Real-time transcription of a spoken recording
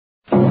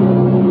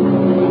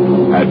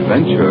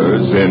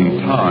Adventures in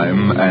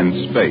time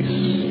and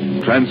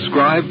space,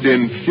 transcribed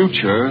in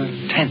future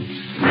tense.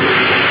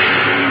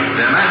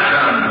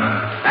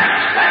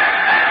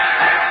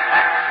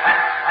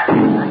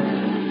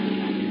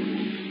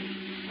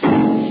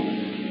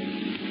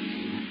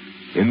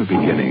 In the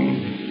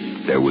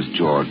beginning, there was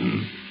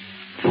Jordan,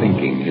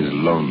 thinking his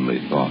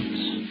lonely thoughts.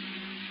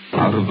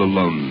 Out of the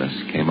loneliness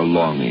came a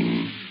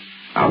longing.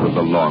 Out of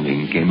the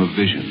longing came a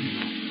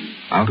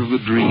vision. Out of the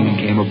dream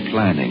came a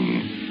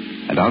planning.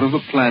 And out of the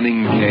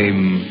planning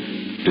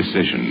came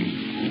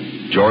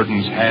decision.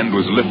 Jordan's hand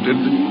was lifted,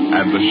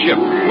 and the ship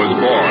was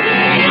born.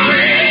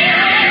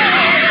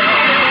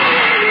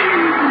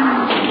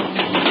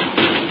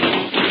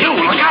 You,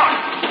 look out!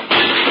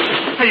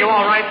 Are you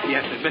all right?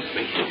 Yes, it missed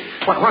me.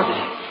 What was it?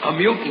 A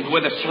mutant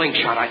with a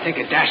slingshot. I think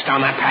it dashed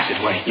down that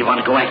passageway. You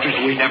want to go after it?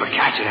 We'd never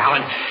catch it,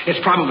 Alan.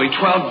 It's probably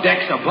 12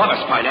 decks above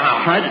us by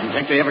now. I didn't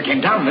think they ever came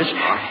down this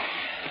far.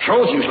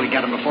 Patrols usually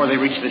get them before they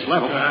reach this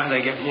level.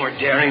 They get more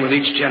daring with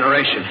each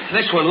generation.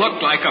 This one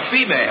looked like a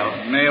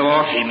female. Male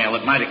or female,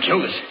 it might have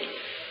killed us.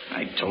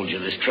 I told you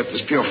this trip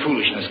was pure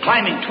foolishness.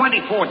 Climbing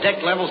 24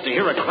 deck levels to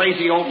hear a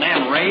crazy old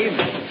man rave.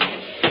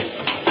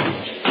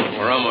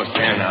 We're almost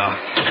there now.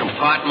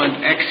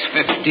 Compartment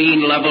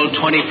X15, level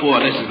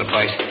 24. This is the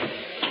place.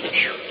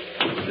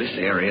 This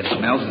area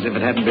smells as if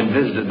it hadn't been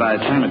visited by a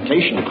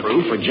sanitation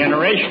crew for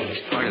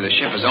generations. Part of the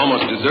ship is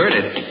almost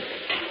deserted.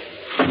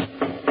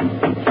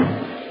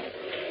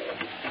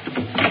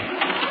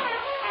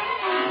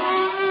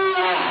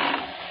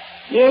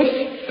 Yes?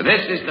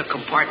 This is the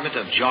compartment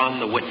of John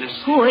the Witness.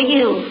 Who are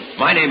you?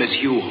 My name is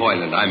Hugh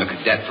Hoyland. I'm a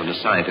cadet from the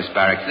scientist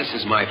barracks. This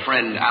is my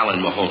friend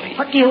Alan Mahoney.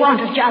 What do you want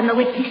of John the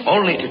Witness?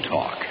 Only to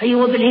talk. Are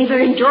you a believer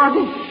in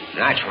Jordan?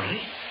 Naturally.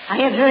 I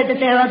have heard that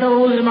there are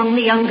those among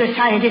the younger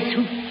scientists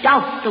who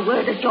doubt the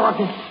word of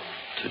Jordan.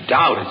 To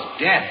doubt is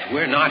death.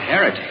 We're not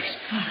heretics.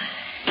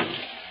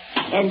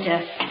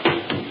 Enter.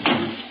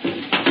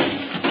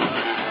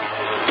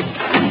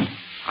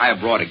 I have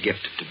brought a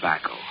gift of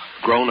tobacco,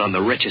 grown on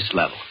the richest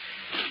level.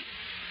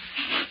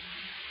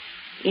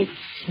 It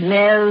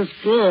smells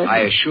good.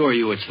 I assure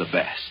you it's the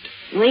best.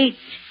 Wait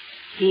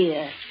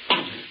here.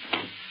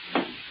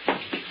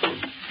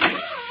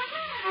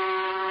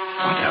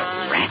 What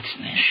a rat's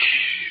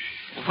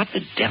nest. What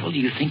the devil do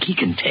you think he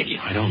can tell you?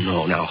 I don't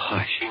know. Now,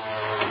 hush.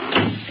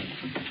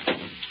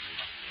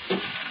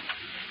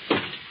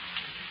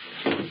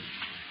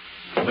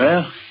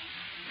 Well?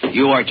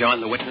 You are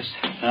John the Witness?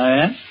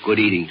 I am. Good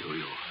eating to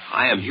you.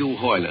 I am Hugh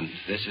Hoyland.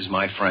 This is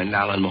my friend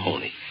Alan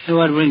Mahoney.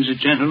 What brings a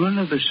gentleman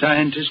of the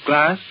scientist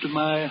class to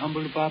my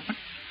humble apartment?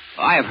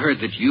 I have heard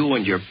that you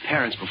and your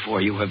parents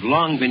before you have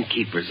long been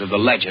keepers of the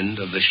legend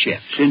of the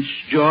ship. Since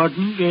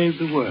Jordan gave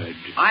the word.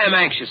 I am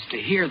anxious to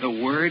hear the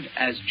word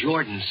as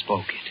Jordan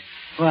spoke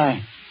it.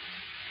 Why?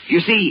 You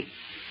see,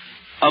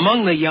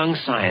 among the young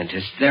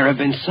scientists, there have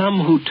been some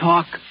who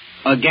talk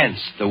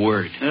against the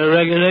word. There are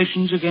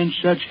regulations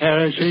against such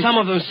heresy? Some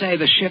of them say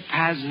the ship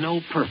has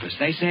no purpose.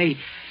 They say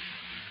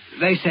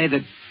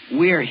that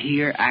we're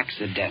here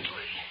accidentally.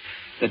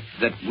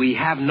 That we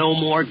have no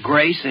more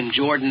grace in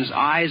Jordan's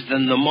eyes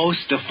than the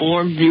most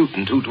deformed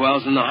mutant who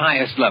dwells in the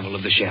highest level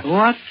of the ship.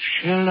 What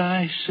shall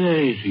I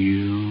say to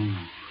you?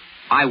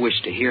 I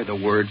wish to hear the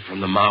word from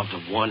the mouth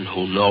of one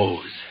who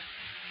knows,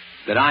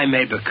 that I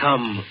may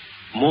become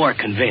more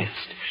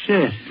convinced.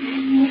 Sit.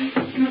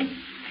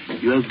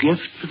 Your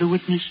gift for the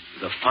witness?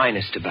 The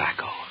finest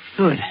tobacco.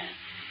 Good.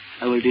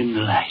 I will dim the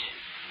light.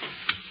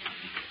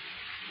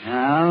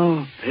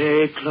 Now,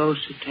 pay close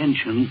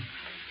attention,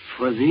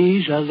 for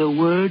these are the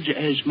words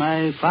as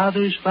my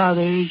father's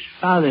father's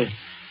father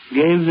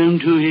gave them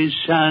to his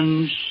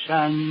son's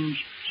son's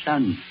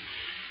son.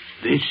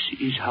 This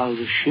is how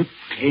the ship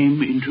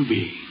came into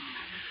being,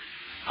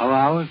 how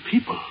our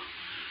people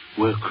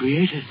were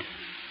created.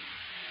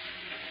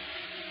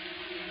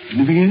 In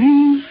the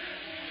beginning,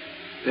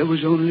 there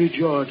was only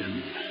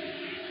Jordan,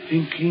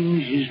 thinking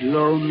his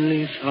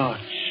lonely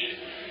thoughts.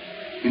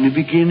 In the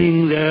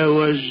beginning, there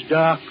was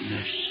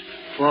darkness,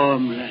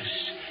 formless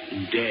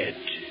and dead.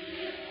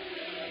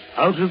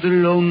 Out of the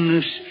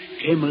loneliness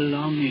came a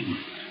longing.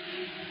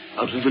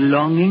 Out of the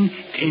longing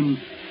came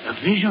a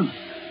vision.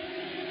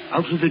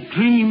 Out of the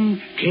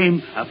dream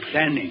came a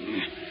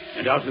planning.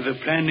 And out of the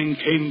planning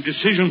came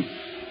decision.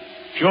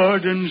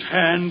 Jordan's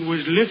hand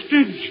was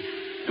lifted,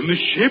 and the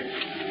ship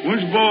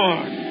was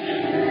born.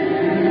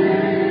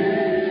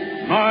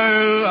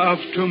 Mile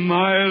after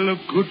mile of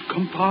good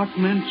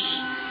compartments,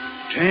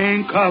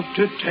 tank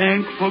after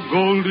tank for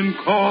golden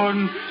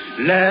corn,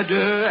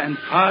 ladder and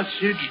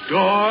passage,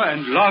 door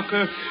and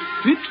locker,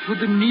 fit for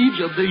the needs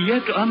of the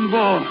yet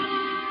unborn.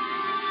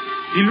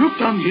 He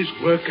looked on his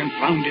work and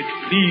found it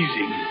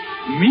pleasing,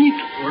 meet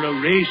for a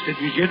race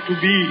that was yet to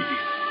be.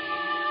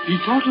 He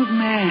thought of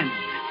man,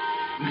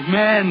 and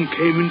man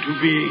came into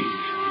being.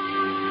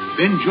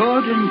 Then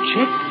Jordan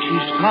checked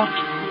his thought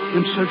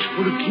and searched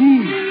for a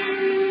key.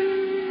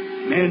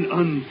 Man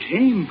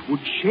untamed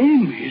would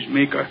shame his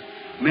maker.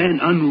 Man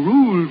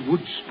unruled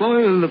would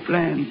spoil the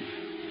plan.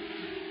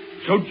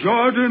 So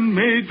Jordan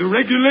made the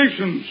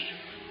regulations,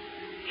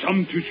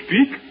 some to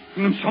speak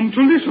and some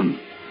to listen.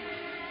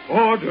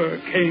 Order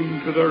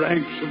came to the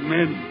ranks of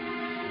men.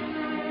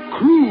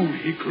 Crew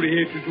he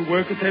created to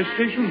work at their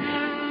stations.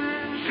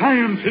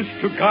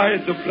 Scientists to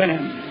guide the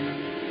plan.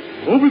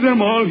 Over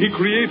them all he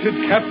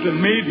created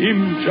captain, made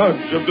him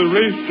judge of the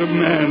race of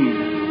man.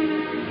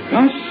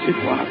 Thus it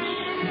was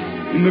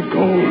in the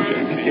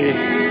golden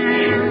age.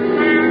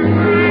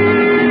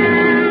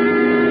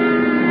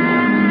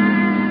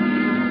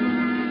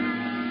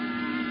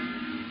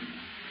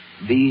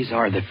 These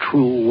are the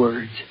true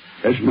words?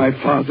 As my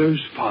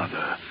father's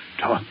father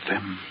taught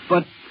them.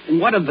 But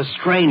what of the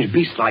strange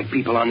beast-like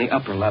people on the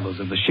upper levels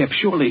of the ship?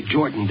 Surely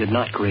Jordan did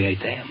not create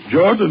them.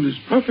 Jordan is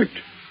perfect.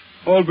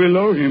 All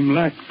below him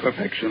lack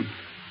perfection.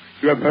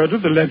 You have heard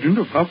of the legend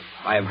of Huff?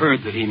 I have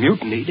heard that he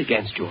mutinied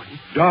against Jordan.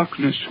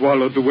 Darkness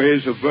swallowed the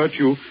ways of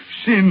virtue.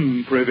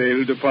 Sin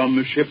prevailed upon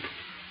the ship.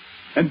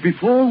 And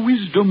before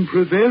wisdom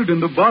prevailed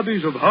and the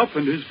bodies of Huff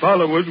and his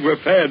followers were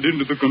fed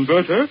into the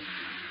converter,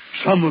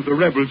 some of the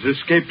rebels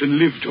escaped and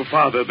lived to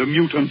father the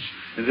mutants.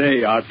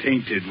 They are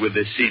tainted with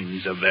the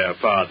sins of their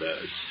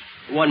fathers.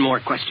 One more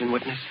question,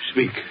 witness.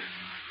 Speak.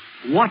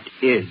 What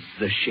is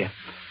the ship?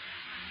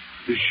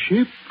 The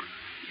ship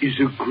is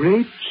a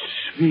great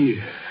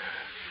sphere,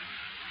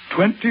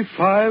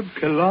 25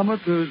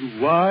 kilometers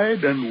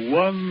wide and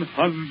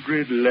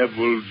 100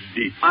 levels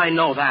deep. I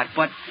know that,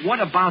 but what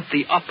about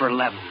the upper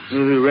levels?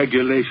 The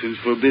regulations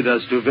forbid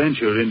us to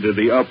venture into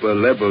the upper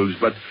levels,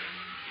 but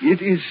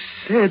it is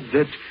said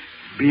that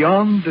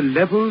beyond the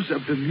levels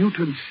of the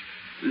mutants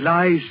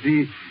lies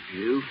the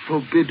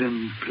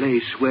forbidden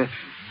place where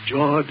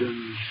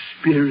Jordan's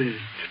spirit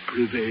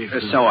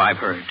prevails. So I've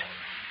heard.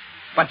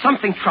 But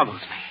something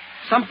troubles me.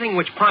 Something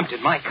which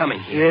prompted my coming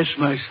here. Yes,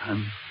 my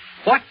son.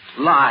 What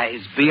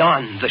lies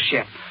beyond the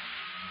ship?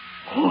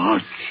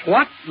 What?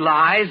 What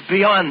lies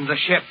beyond the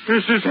ship?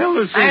 This is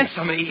heresy.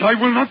 Answer me. I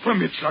will not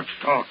permit such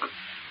talk.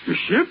 The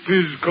ship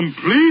is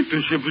complete.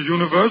 The ship is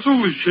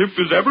universal. The ship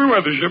is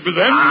everywhere. The ship is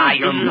endless.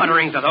 Your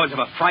mutterings are those of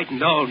a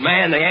frightened old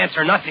man. They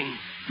answer nothing.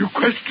 You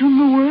question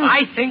the word?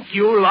 I think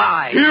you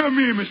lie. Hear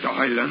me, Mr.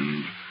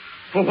 Highland.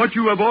 For what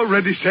you have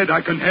already said,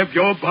 I can have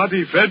your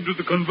body fed to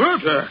the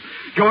converter.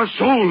 Your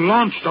soul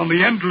launched on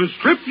the endless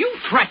trip. You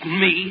threaten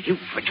me. You,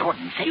 for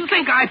Jordan's sake. You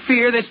think I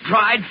fear this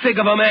dried fig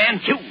of a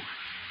man? You.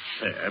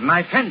 Sir,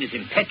 my friend is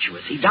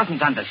impetuous. He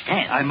doesn't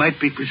understand. I might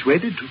be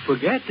persuaded to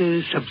forget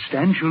a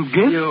substantial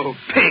gift. You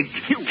pig.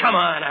 Come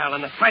on,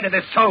 Alan. The sight of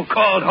this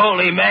so-called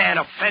holy man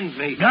offends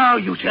me. Now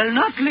you shall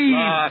not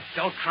leave.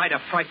 Don't try to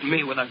frighten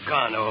me with a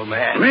gun, old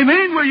man.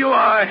 Remain where you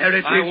are,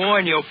 heretic. I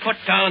warn you, put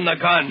down the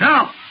gun.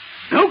 Now.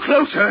 No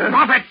closer.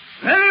 Robert.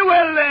 Very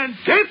well, then.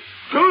 Take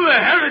to the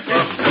heretic.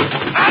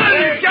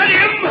 Alan, get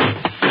him!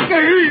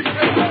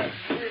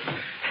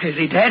 Is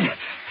he dead?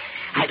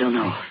 I don't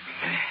know.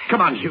 Come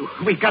on, Hugh.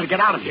 We've got to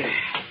get out of here.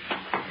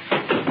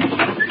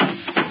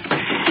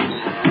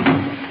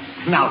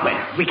 Now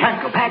where? We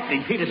can't go back.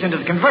 They'd feed us into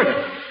the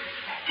converter.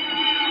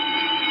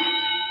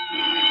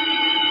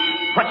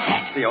 What's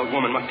that? The old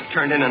woman must have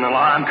turned in an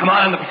alarm. Come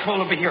on, the patrol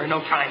will be here in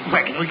no time.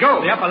 Where can we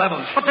go? The upper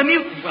levels. But the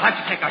mutant. We'll have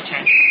to take our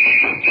chance.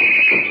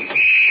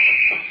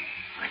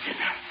 Listen,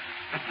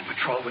 that's the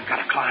patrol we've got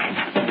to climb.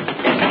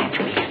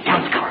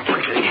 Down the corridor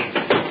quickly.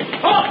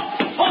 Halt!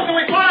 Halt, can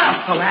we fire?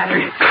 Up the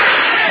ladder.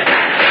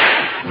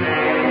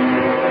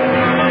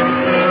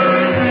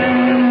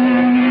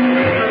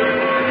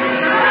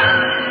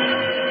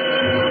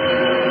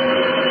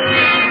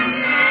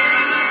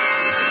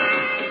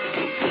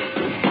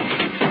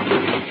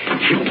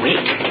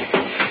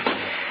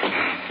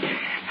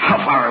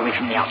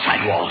 From the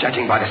outside wall.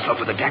 Judging by the slope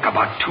of the deck,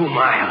 about 2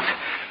 miles.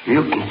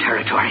 Mutant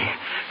territory.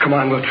 Come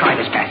on, we'll try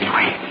this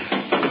passageway.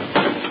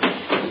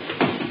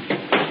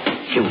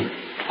 Hugh.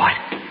 What?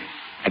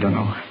 I don't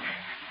know.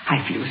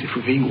 I feel as if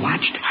we're being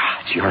watched.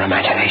 It's your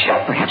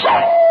imagination. Perhaps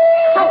not.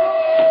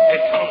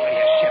 It's only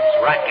a ship's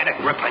rat. Get a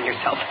grip on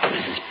yourself.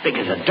 This is big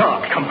as a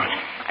dog. Come on.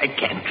 I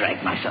can't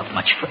drag myself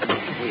much further.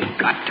 We've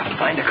got to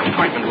find a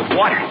compartment with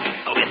water.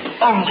 Oh, if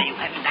only you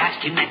hadn't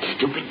asked him that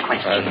stupid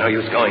question. There's no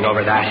use going over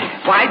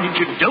that. Why did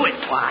you do it?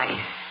 Why?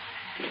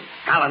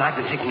 Alan, I've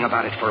been thinking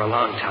about it for a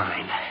long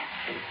time.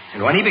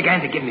 And when he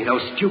began to give me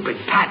those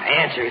stupid pat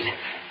answers,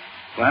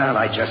 well,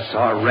 I just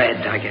saw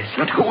red, I guess.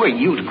 But who are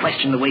you to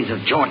question the ways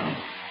of Jordan?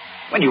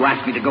 When you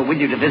asked me to go with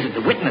you to visit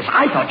the witness,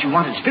 I thought you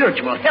wanted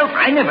spiritual help.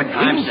 I never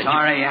dreamed I'm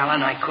sorry,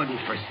 Alan. I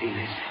couldn't foresee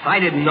this. I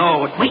didn't know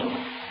what... Wait a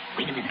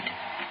minute.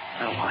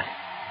 Now what?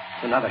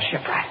 It's another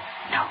shipwreck.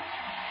 No.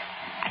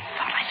 I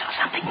thought I saw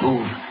something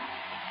move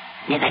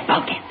near that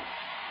bulkhead.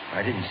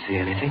 I didn't see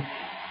anything.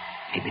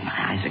 Maybe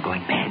my eyes are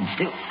going bad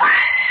still.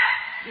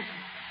 Listen.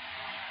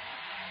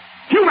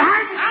 You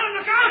heard? Alan,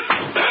 look out!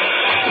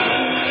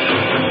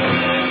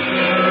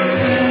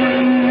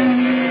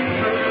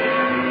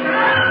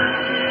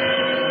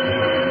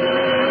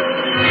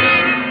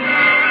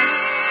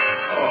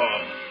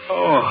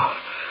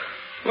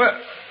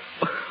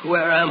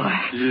 Where am I?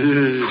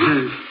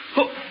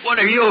 What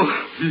are you?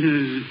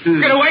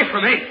 Get away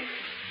from me!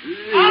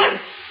 Alan!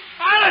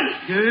 Alan!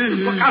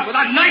 Look out with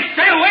that knife!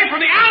 Stay away from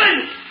me,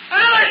 Alan!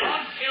 Alan!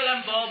 Don't kill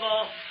him,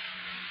 Bobo.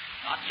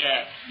 Not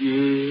yet.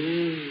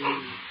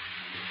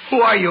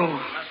 Who are you? You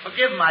must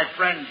forgive my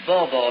friend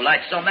Bobo.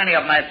 Like so many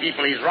of my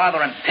people, he's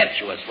rather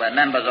impetuous where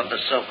members of the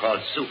so-called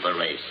super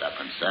race are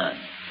concerned.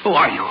 Who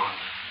are you?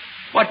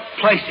 What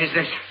place is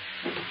this?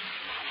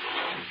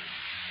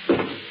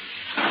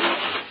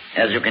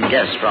 As you can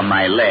guess from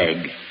my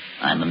leg,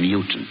 I'm a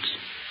mutant.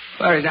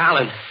 Where is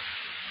Alan?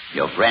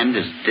 Your friend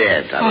is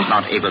dead. I was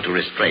not able to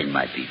restrain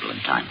my people in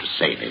time to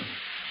save him.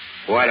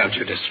 Why don't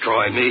you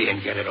destroy me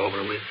and get it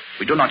over with?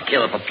 We do not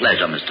kill for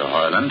pleasure, Mr.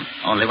 Hoyland,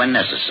 only when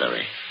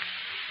necessary.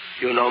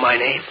 You know my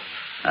name?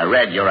 I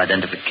read your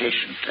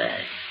identification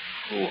tag.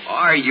 Who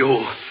are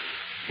you?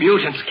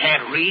 Mutants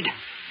can't read.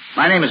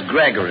 My name is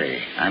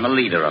Gregory. I'm a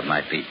leader of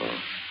my people.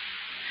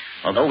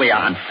 Although we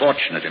are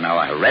unfortunate in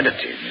our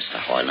heredity, Mr.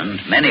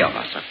 Hoyland, many of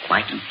us are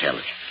quite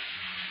intelligent.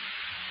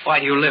 Why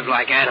do you live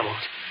like animals?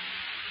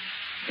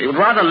 We would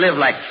rather live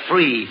like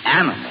free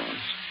animals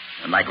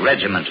than like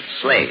regimented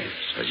slaves,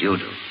 as you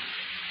do.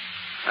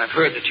 I've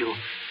heard that you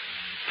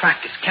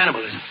practice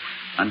cannibalism.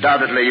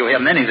 Undoubtedly, you hear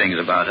many things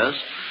about us.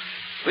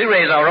 We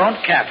raise our own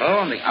cattle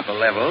on the upper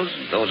levels,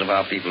 and those of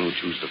our people who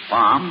choose to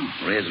farm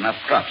raise enough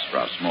crops for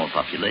our small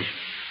population.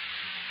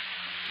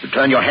 You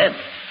turn your head.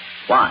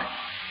 Why?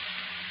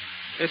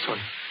 This one.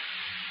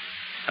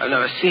 I've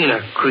never seen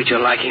a creature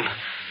like him.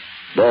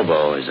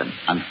 Bobo is an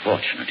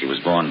unfortunate. He was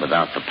born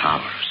without the power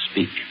of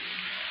speech.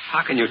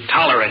 How can you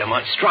tolerate a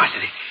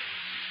monstrosity?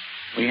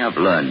 We have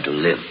learned to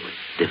live with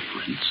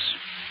difference.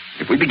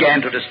 If we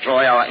began to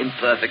destroy our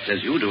imperfects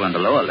as you do on the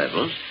lower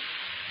levels,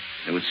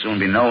 there would soon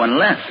be no one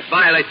left. It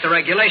violates the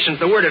regulations,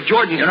 the word of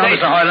Jordan. You know,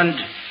 Mr. Hoyland,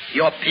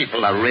 your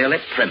people are really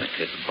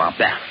primitive and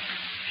barbaric.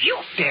 You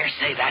dare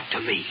say that to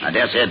me? I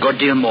dare say a good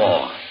deal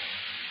more.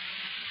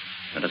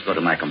 Let us go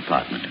to my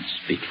compartment and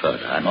speak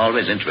further. I'm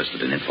always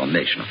interested in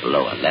information of the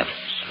lower levels.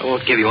 I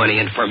won't give you any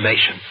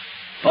information.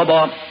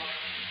 Bobo,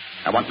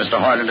 I want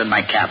Mr. Hoyland in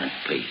my cabin,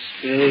 please.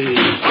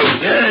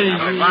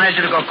 I advise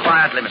you to go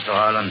quietly, Mr.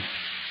 Hoyland.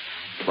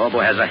 Bobo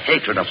has a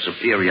hatred of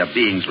superior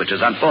beings, which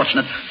is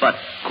unfortunate, but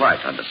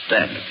quite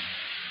understandable.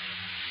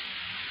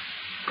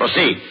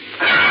 Proceed.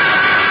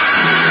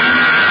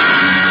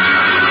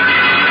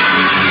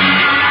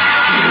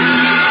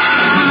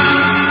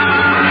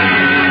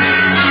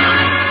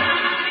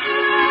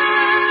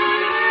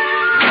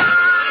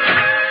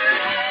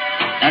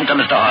 Enter,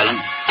 Mr.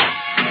 Hoyland.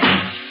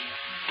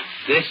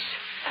 This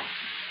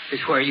is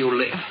where you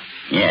live?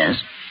 Yes.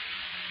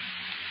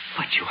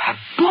 But you have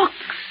books.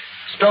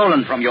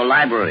 Stolen from your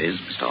libraries,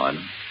 Mr.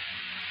 Hoyland.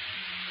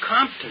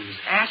 Compton's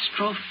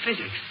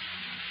Astrophysics.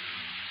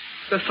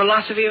 The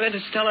Philosophy of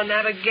Interstellar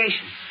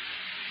Navigation.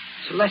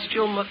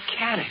 Celestial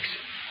Mechanics.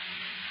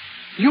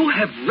 You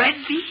have read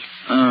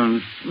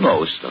these?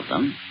 Most of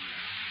them.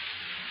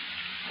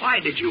 Why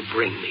did you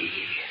bring me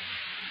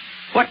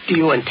here? What do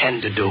you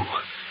intend to do?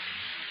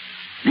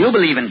 Do you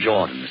believe in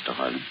Jordan, Mr.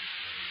 Hoyland?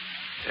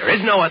 There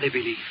is no other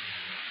belief.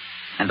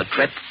 And the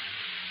trip?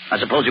 I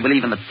suppose you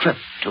believe in the trip,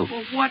 too.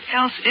 Well, what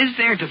else is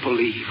there to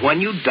believe?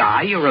 When you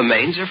die, your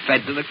remains are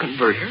fed to the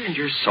converter, and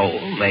your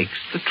soul makes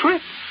the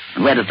trip.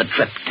 And where does the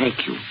trip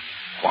take you?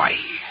 Why,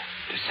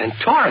 to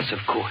Centaurus, of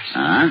course.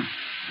 Huh?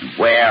 And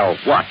where,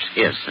 what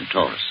is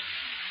Centaurus?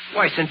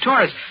 Why,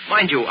 Centaurus,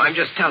 mind you, I'm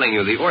just telling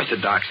you the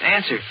orthodox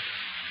answer.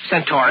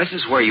 Centaurus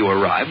is where you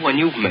arrive when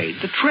you've made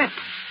the trip.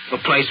 A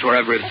place where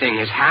everything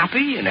is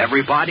happy and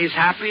everybody's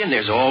happy and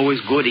there's always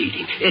good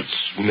eating.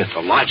 It's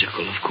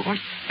mythological, of course.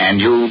 And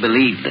you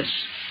believe this?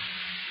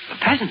 The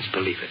peasants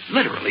believe it,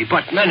 literally,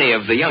 but many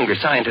of the younger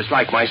scientists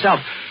like myself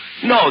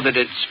know that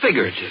it's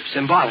figurative,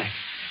 symbolic.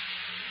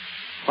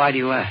 Why do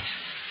you ask?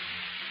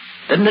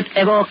 Didn't it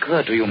ever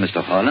occur to you,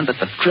 Mr. Hoyland, that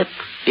the trip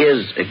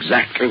is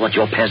exactly what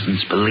your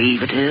peasants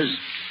believe it is?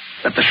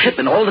 That the ship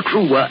and all the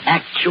crew were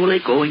actually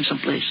going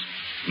someplace,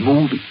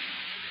 moving?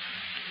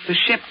 The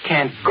ship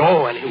can't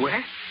go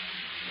anywhere.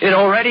 It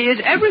already is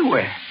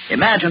everywhere.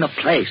 Imagine a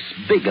place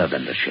bigger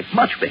than the ship,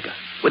 much bigger,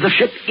 with the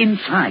ship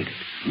inside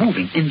it,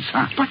 moving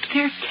inside. But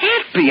there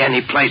can't be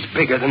any place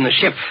bigger than the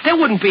ship. There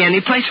wouldn't be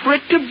any place for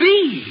it to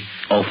be.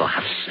 Oh, for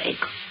heaven's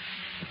sake.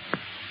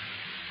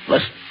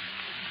 Listen,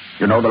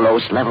 you know the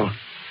lowest level?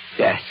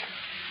 Yes.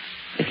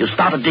 If you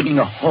started digging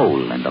a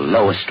hole in the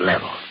lowest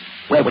level,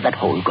 where would that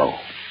hole go?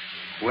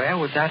 Where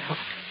would that hole...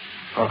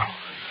 Oh,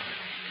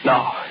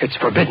 no, it's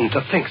forbidden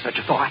to think such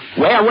a thought.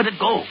 Where would it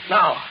go?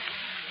 No,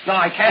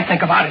 I can't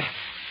think about it.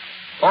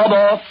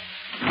 Bobo.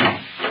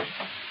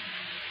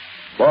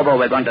 Bobo,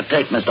 we're going to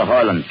take Mr.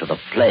 Hoyland to the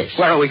place.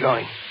 Where are we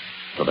going?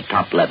 To the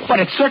top level. But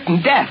it's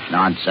certain death.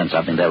 Nonsense.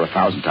 I've been there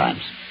 1,000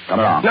 times. Come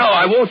along. No,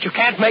 I won't. You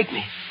can't make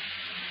me.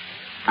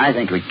 I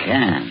think we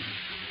can.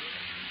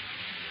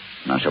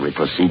 Now, shall we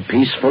proceed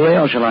peacefully,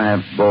 or shall I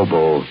have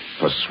Bobo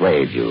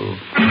persuade you?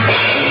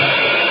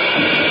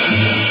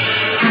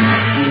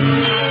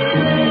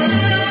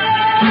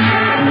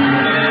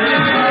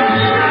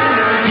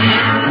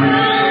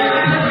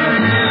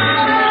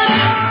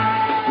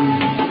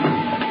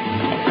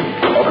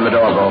 Open the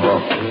door, Bobo.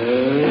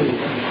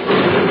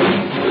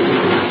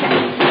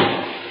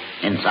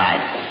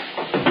 Inside.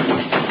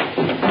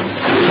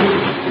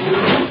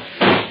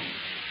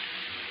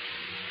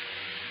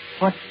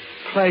 What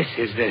place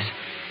is this?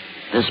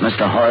 This,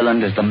 Mr.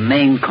 Hoyland, is the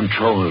main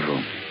control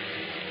room.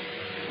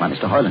 Why,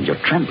 Mr. Hoyland, you're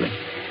trembling.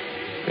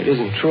 It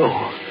isn't true.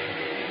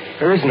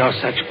 There is no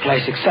such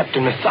place except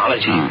in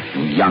mythology.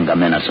 You younger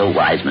men are so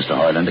wise, Mr.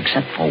 Hoyland,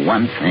 except for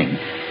one thing.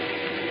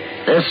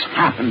 This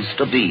happens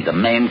to be the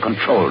main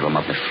control room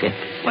of the ship.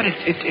 But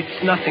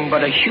it's nothing but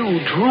a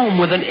huge room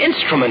with an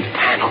instrument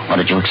panel. What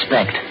did you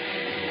expect?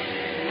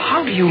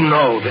 How do you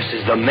know this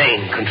is the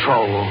main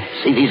control room?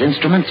 See these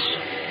instruments?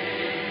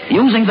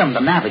 Using them,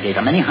 the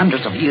navigator, many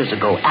hundreds of years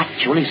ago,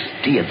 actually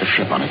steered the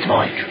ship on its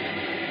voyage.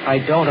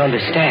 I don't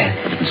understand.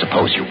 I didn't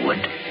suppose you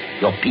would.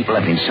 Your people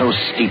have been so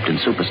steeped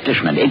in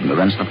superstition and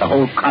ignorance that the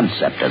whole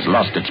concept has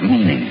lost its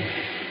meaning.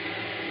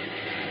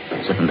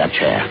 Sit in that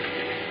chair.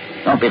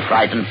 Don't be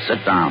frightened.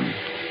 Sit down.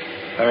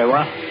 Very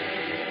well.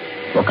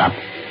 Look up.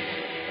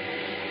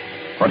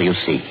 What do you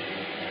see?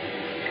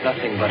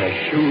 Nothing but a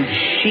huge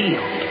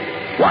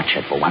shield. Watch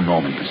it for one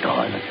moment, Mr.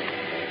 Hoyland.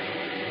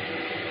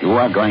 You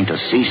are going to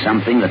see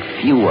something that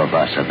few of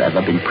us have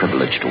ever been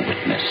privileged to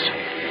witness.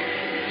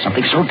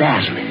 Something so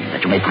dazzling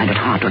that you may find it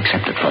hard to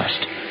accept at first.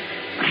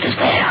 But it is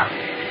there.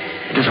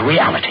 It is a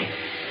reality.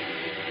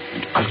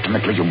 And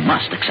ultimately you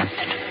must accept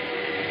it.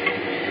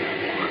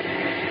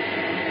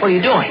 What are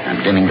you doing?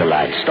 I'm dimming the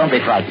lights. Don't be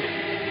frightened.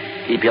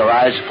 Keep your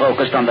eyes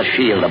focused on the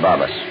shield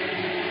above us.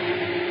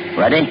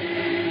 Ready?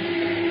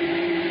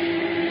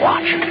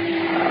 Watch it.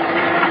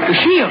 The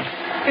shield.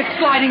 It's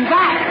sliding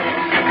back.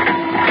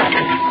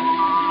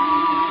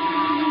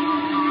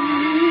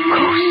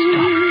 Ghost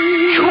of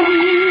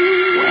George.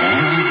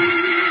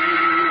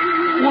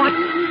 What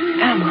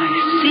am I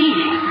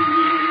seeing?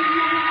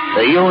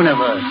 The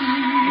universe,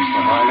 Mr.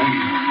 Hoyland.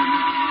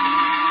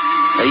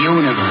 The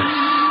universe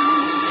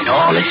in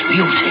all its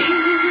beauty.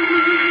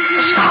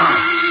 The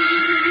stars,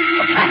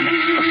 the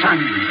planets, the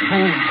suns, the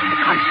moons, and the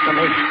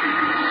constellations.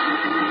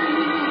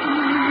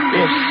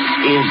 This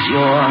is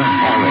your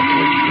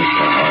heritage,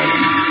 Mr.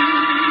 Hoyland.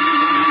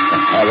 The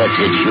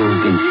heritage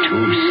you've been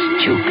too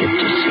stupid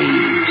to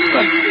see.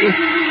 But it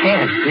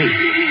can't be.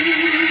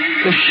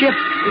 The ship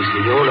is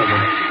the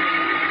universe.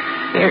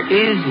 There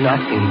is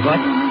nothing but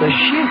the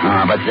ship.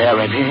 But there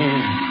it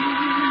is.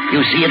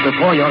 You see it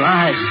before your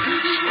eyes,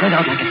 spread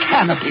out like a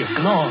canopy of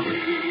glory.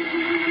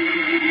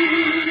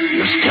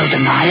 You still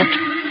deny it?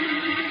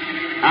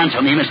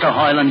 Answer me, Mr.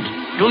 Hoyland.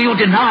 Do you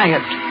deny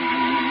it?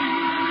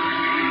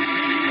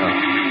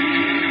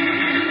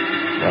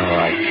 No,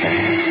 I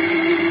can't.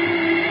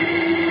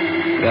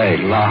 They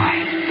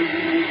lied.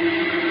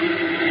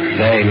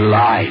 They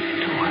lied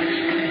to us.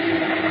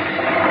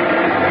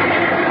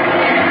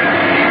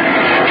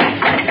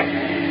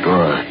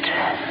 Good.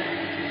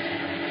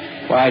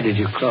 Why did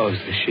you close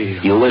the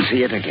shield? You will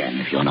see it again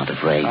if you're not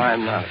afraid.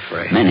 I'm not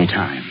afraid. Many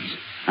times.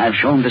 I've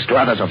shown this to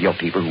others of your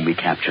people whom we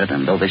captured,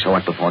 and though they saw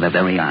it before their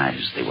very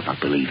eyes, they would not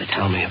believe it.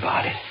 Tell me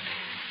about it.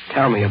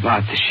 Tell me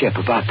about the ship,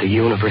 about the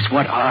universe.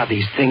 What are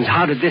these things?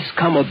 How did this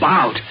come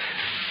about?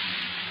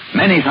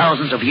 Many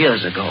thousands of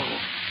years ago,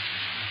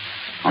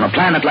 on a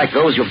planet like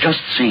those you've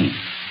just seen,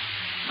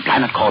 a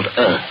planet called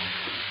Earth,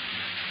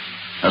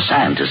 a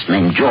scientist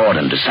named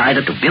Jordan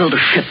decided to build a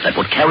ship that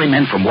would carry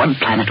men from one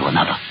planet to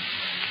another.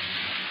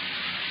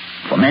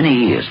 For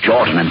many years,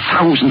 Jordan and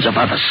thousands of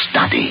others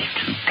studied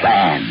and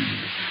planned.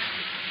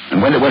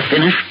 And when they were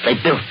finished, they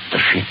built the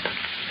ship.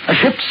 A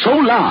ship so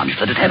large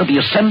that it had to be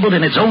assembled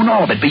in its own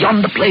orbit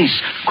beyond the place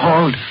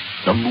called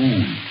the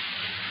moon.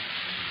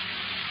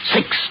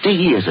 60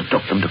 years it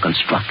took them to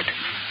construct.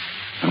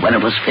 And when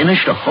it was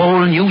finished, a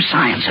whole new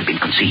science had been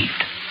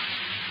conceived.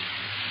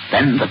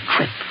 Then the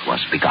trip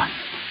was begun.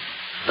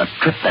 The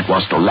trip that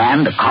was to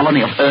land a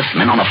colony of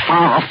Earthmen on a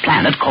far-off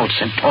planet called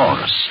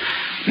Centaurus.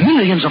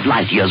 Millions of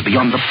light years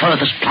beyond the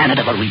furthest planet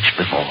ever reached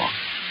before.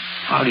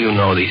 How do you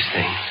know these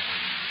things?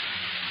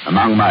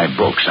 Among my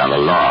books are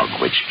the log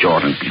which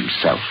Jordan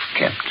himself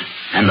kept,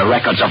 and the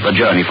records of the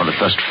journey for the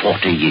first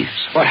 40 years.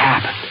 What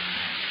happened?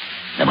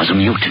 There was a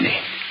mutiny.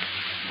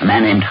 A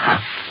man named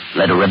Huff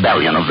led a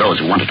rebellion of those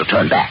who wanted to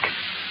turn back.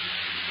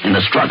 In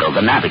the struggle,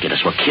 the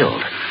navigators were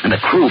killed, and the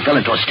crew fell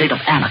into a state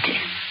of anarchy.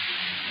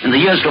 In the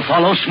years to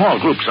follow, small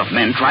groups of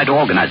men tried to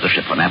organize the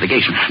ship for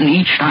navigation, and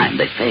each time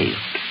they failed.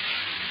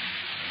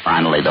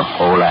 Finally, the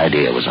whole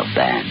idea was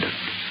abandoned.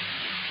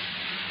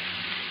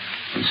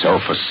 And so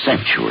for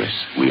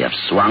centuries, we have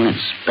swung in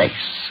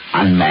space,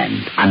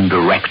 unmanned,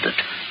 undirected,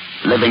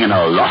 living in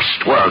a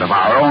lost world of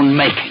our own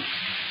making,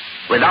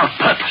 without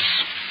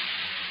purpose,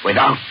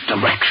 without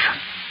direction.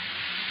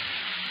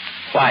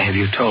 Why have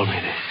you told me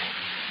this?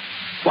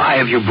 Why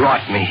have you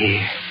brought me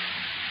here?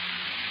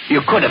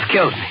 You could have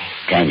killed me.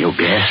 Can you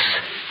guess?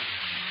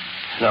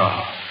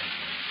 No.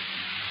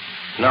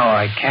 No,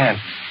 I can't.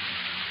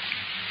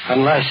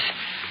 Unless...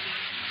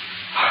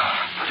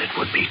 But it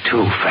would be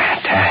too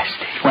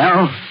fantastic.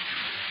 Well?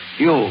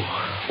 You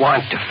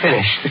want to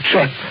finish the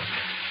trip.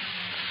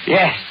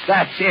 Yes,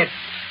 that's it.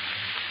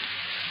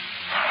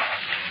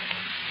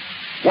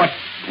 What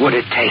would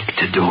it take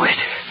to do it?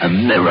 A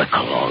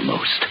miracle,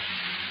 almost.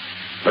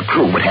 The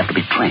crew would have to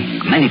be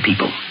trained. Many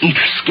people, each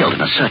skilled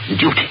in a certain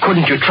duty.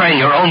 Couldn't you train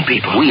your own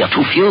people? We are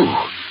too few.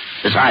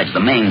 Besides,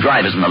 the main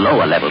drivers in the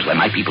lower levels where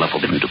my people are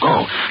forbidden to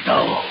go.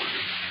 No.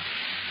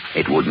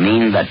 It would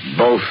mean that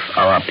both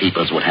our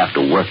peoples would have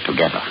to work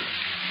together.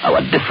 Our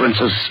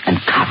differences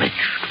and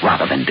courage,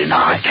 rather than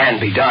deny. It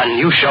can be done.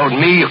 You showed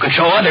me. You can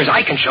show others.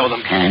 I can show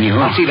them. Can you?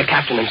 I'll see the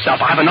captain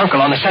himself. I have an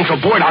uncle on the central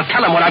board. I'll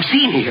tell him what I've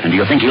seen here. And do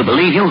you think he'll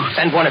believe you?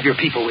 Send one of your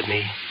people with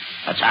me.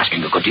 That's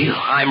asking a good deal.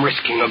 I'm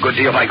risking a good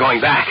deal by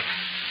going back.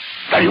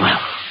 Very well.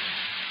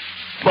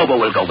 Bobo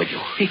will go with you.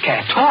 He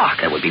can't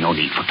talk. There will be no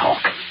need for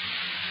talk.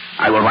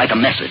 I will write a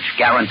message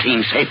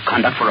guaranteeing safe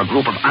conduct for a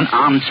group of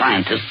unarmed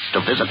scientists to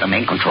visit the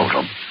main control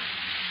room.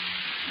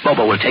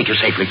 Bobo will take you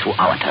safely through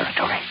our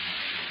territory.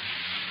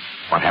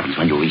 What happens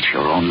when you reach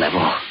your own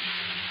level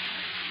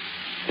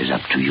is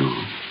up to you.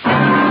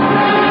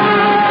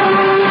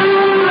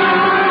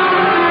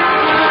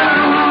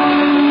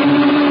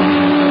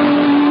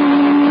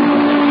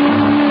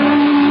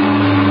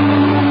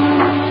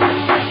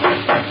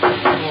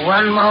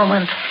 One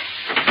moment.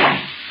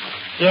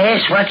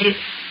 Yes, what is...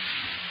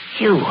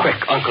 You.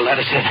 Quick, Uncle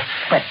Edison.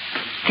 But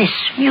this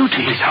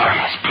mutant... He's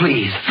harmless,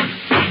 please.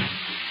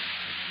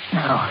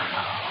 No.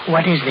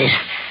 What is this?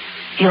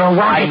 You're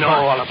wanted. I know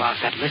all about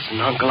that.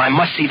 Listen, Uncle, I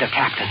must see the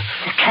captain.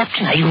 The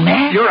captain? Are you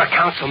mad? You're a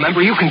council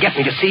member. You can get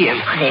me to see him.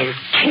 They'll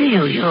kill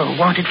you. You're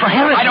wanted for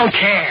heresy. I don't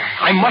care.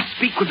 I must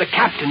speak with the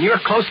captain. You're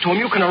close to him.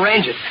 You can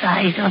arrange it.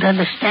 I don't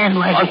understand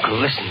why... Uncle,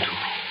 listen to me.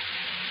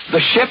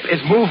 The ship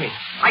is moving.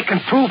 I can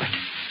prove it.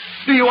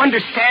 Do you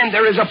understand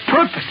there is a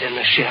purpose in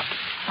the ship?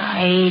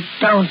 I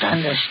don't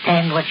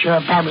understand what you're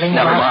babbling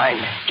Never about.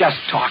 mind. Just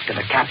talk to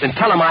the captain.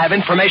 Tell him I have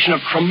information of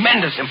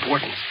tremendous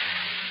importance.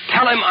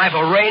 Tell him I've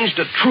arranged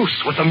a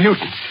truce with the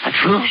mutants. A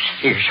truce?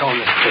 Here, show him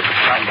this paper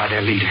signed by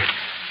their leader.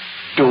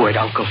 Do it,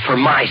 Uncle, for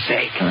my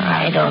sake.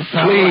 I don't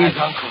know. Please,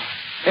 Uncle.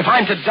 If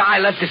I'm to die,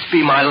 let this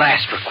be my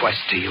last request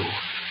to you.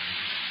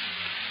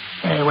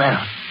 Very well.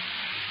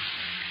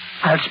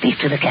 I'll speak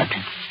to the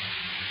captain.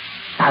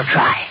 I'll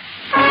try.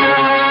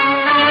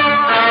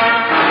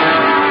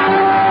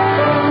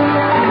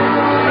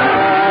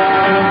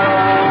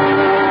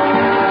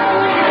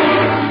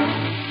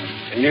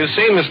 You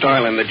say, Mr.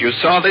 Heinlein, that you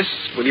saw this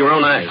with your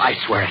own eyes? I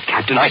swear it,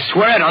 Captain. I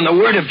swear it on the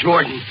word of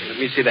Jordan. Let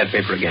me see that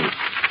paper again.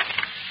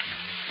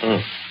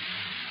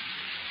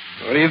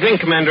 What do you think,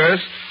 Commander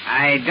Hurst?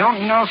 I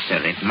don't know,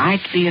 sir. It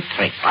might be a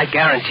trick. I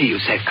guarantee you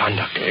safe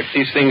conduct. If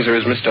these things are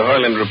as Mr.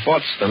 Heinlein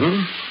reports them,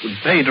 it would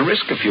pay to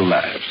risk a few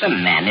lives. The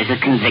man is a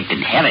convicted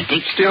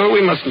heretic. Still,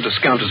 we mustn't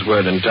discount his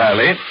word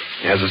entirely.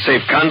 He has a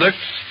safe conduct.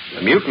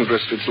 The mutant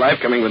risked its life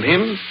coming with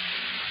him.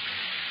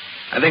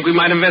 I think we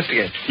might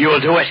investigate. You'll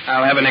do it?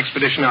 I'll have an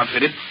expedition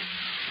outfitted.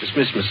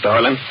 Dismissed, Mr.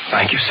 Heinlein.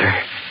 Thank you, sir.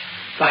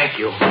 Thank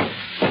you.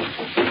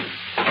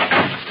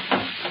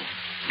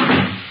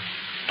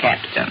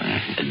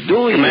 Captain,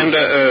 do you... Commander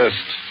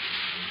Hurst.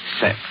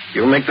 Sir.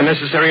 You'll make the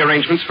necessary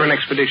arrangements for an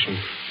expedition.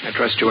 I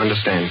trust you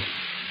understand.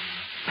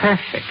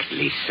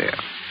 Perfectly, sir.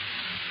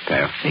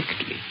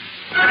 Perfectly.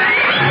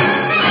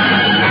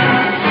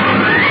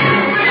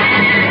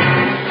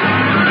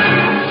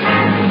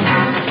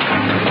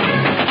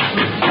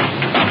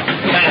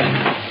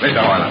 Mr.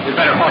 Heinlein. You'd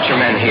better halt your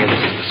men here. This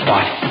is the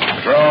spot.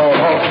 Patrol,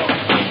 halt.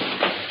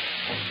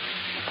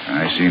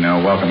 I see no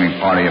welcoming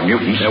party of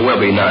mutants. There will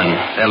be none.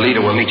 Their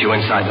leader will meet you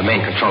inside the main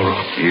control room.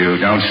 You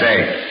don't say.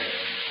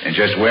 And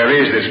just where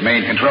is this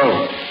main control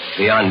room?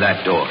 Beyond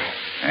that door.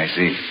 I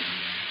see.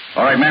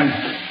 All right, men.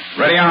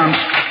 Ready arms.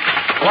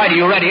 Why do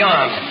you ready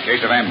arms? In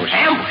case of ambush.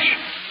 Ambush?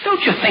 Don't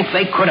you think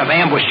they could have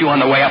ambushed you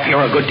on the way up here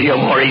a good deal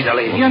more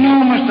easily? You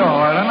know, Mr.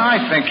 Heinlein,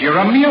 I think you're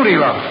a muty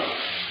lover.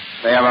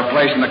 They have a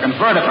place in the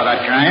converter for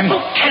that kind.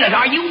 Lieutenant,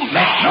 are you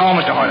mad? No,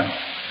 Mr. Heinlein.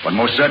 But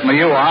most certainly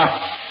you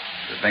are.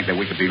 To think that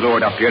we could be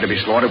lured up here to be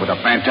slaughtered with a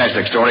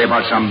fantastic story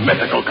about some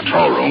mythical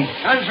control room.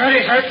 Guns ready,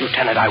 sir.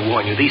 Lieutenant, I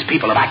warn you, these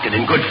people have acted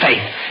in good faith.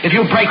 If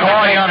you break Calling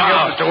away on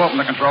now... you to open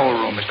the control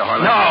room, Mr.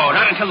 Heinlein. No,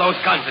 not until those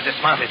guns are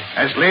dismounted.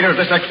 As leader of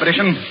this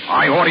expedition,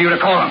 I order you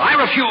to call them. I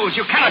refuse.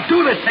 You cannot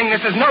do this thing.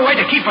 This is no way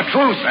to keep a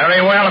truce.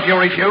 Very well, if you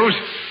refuse.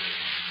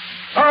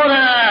 Oh,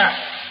 there!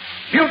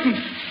 Mutant!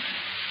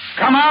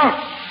 Come out!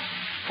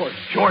 For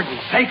Jordan's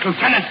sake,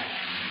 Lieutenant.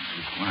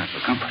 Be quiet for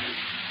comfort.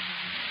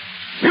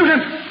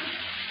 Mutant!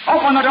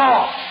 Open the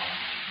door!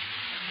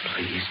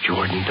 Please,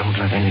 Jordan, don't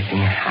let anything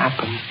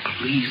happen.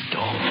 Please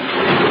don't.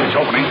 It's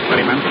opening.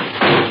 Ready, men.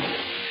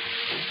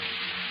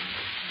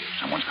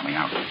 Someone's coming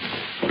out. Look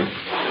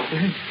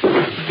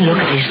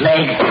at his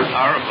leg.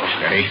 Horrible.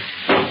 Steady.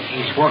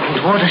 He's walking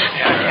toward us.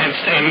 I can't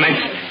stand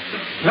this.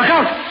 Look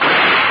out!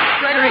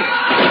 Gregory!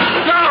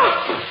 No!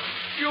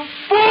 You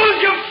fools!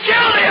 You've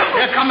killed him!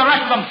 Here come the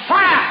rest of them.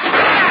 Fire!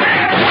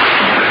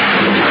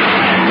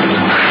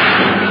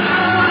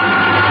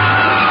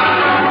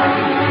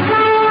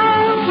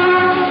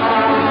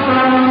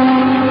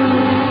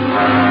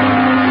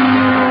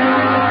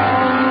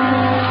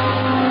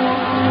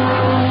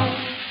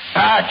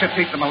 That should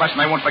teach them a lesson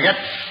they won't forget.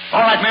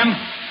 All right, men.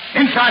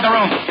 Inside the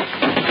room.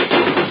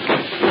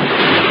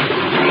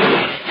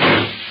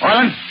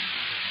 Orland,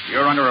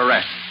 under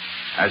arrest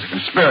as a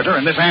conspirator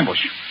in this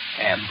ambush.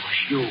 Ambush,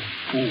 you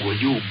fool,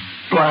 you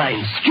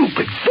blind,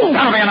 stupid fool.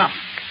 That'll be enough.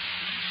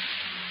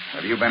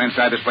 Have you been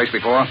inside this place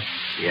before?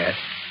 Yes.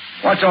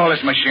 What's all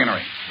this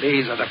machinery?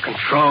 These are the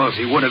controls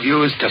he would have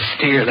used to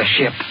steer the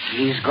ship.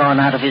 He's gone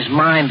out of his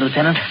mind,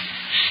 Lieutenant.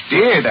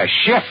 Steer the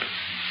ship?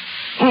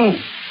 Who?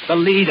 The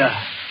leader.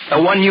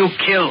 The one you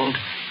killed.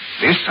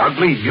 This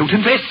ugly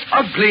mutant? This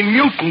ugly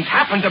mutant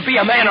happened to be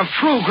a man of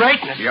true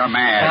greatness. You're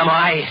mad. Am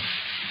I?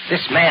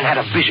 This man had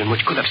a vision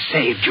which could have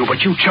saved you, but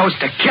you chose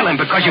to kill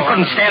him because you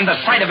couldn't stand the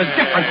sight of his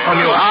difference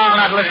from you. I'll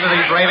not listen to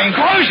these ravings.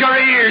 Close your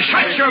ears.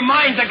 Shut your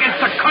minds against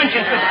the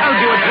conscience that tells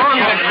you it's wrong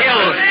to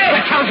kill.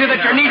 That tells you that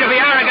your need to be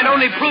arrogant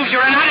only proves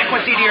your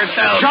inadequacy to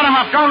yourself. Shut him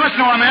up. Don't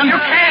listen to him, man. You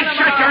can't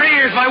shut your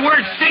ears. My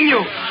words sting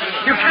you.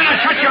 You cannot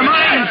shut your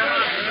mind.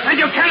 And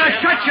you cannot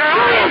shut your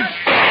eyes.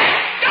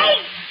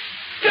 Don't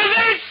do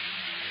this.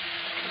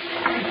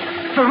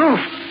 The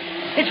roof.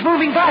 It's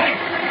moving back.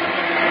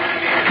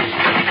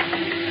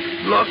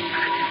 Look.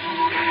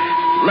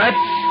 Let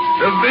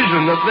the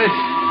vision of this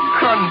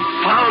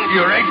confound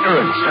your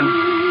ignorance and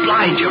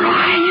blind your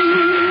eyes.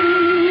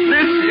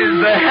 This is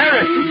the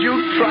heritage you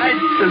tried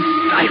to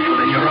stifle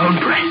in your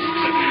own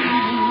breasts.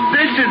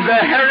 This is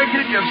the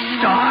heritage of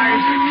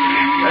stars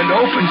and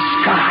open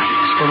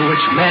skies for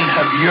which men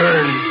have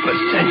yearned for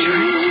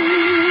centuries.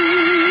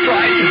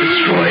 Try to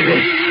destroy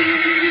this,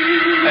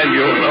 and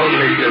you'll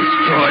only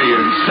destroy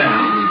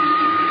yourselves.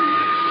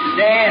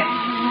 Death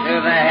to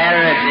the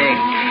heretic.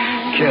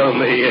 Kill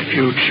me if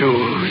you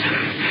choose.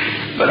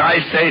 But I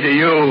say to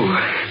you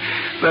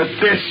that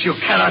this you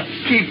cannot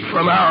keep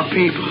from our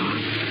people.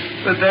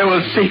 That they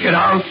will seek it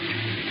out,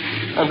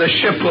 and the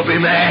ship will be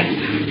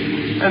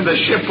manned, and the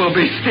ship will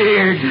be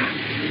steered,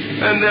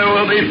 and there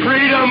will be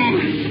freedom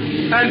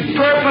and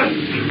purpose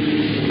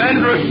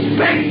and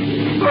respect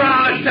for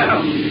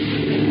ourselves.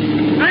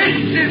 This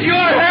is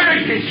your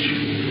heritage.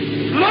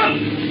 Look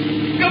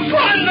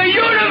upon the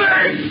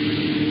universe.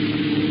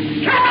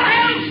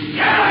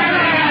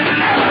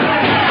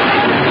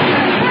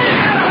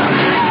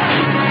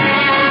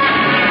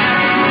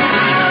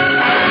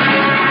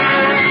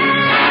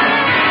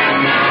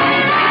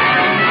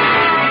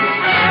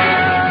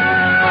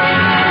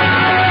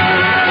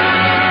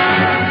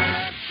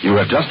 You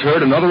have just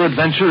heard another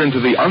adventure into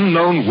the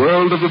unknown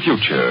world of the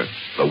future.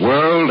 The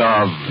world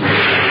of...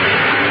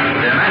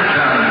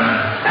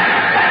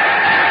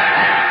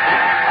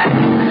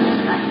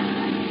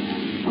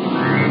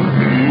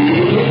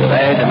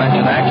 Today,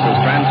 Dimension X is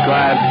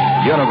transcribed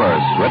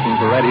Universe, written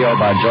for radio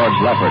by George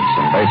Lefferts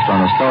and based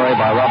on a story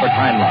by Robert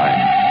Heinlein.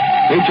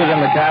 Featured in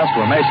the cast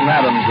were Mason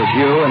Adams as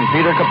Hugh and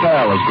Peter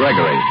Capell as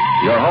Gregory.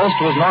 Your host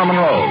was Norman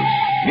Rose.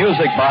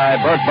 Music by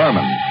Bert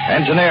Berman.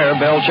 Engineer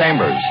Bill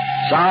Chambers.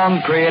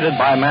 Sound created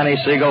by Manny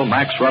Siegel,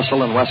 Max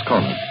Russell, and Wes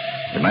Conant.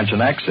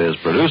 Dimension X is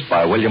produced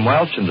by William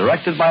Welch and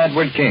directed by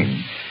Edward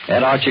King.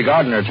 Ed Archie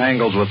Gardner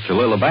tangles with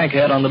Tallulah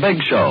Bankhead on The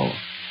Big Show.